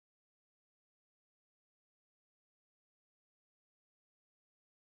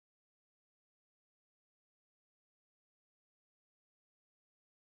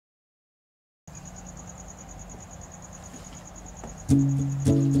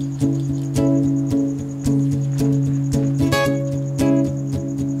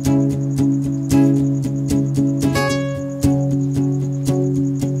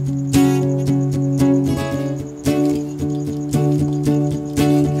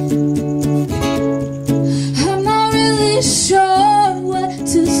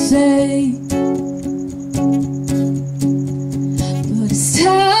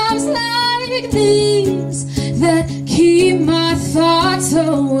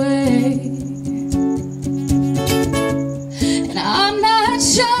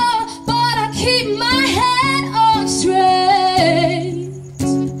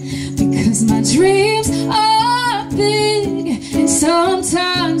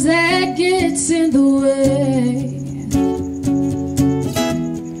Sometimes that gets in the way.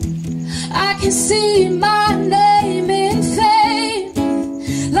 I can see my name in fame,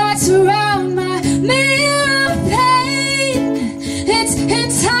 lights around my mirror of pain. It's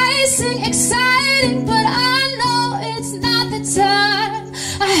enticing, exciting, but I know it's not the time.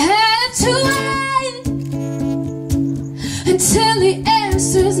 I have to wait until he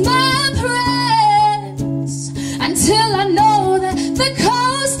answers my prayers, until I know that the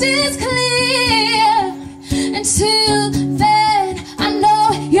coast is clear. Until then, I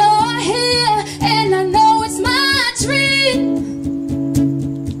know you're here, and I know it's my dream.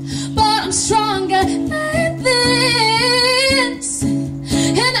 But I'm stronger than this,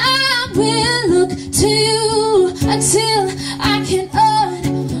 and I will look to you until I can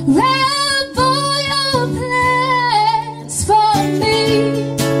unravel your plans for me.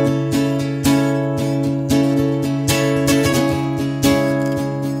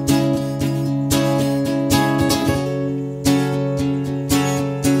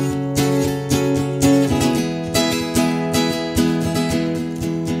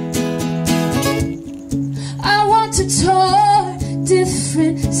 To tour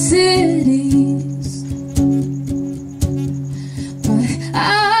different cities, but I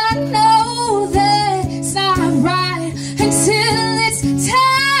know that it's not right until it's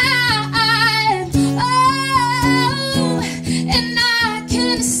time. Oh, and I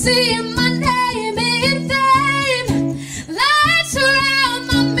can see my name in fame, lights around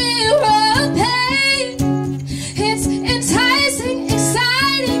my mirror of pain. It's enticing,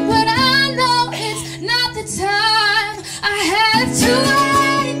 exciting, but I know it's not the time. I have to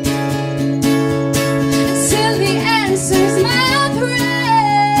wait until he answers my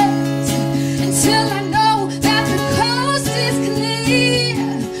prayers, until I know that the coast is clear.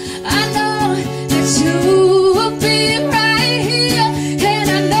 I know that you will be right here, and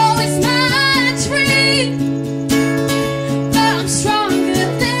I know it's my dream. But I'm stronger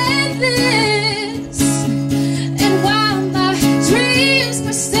than this, and while my dreams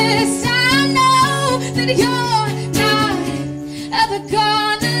persist, I know that you're ever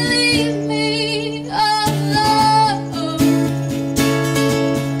gone.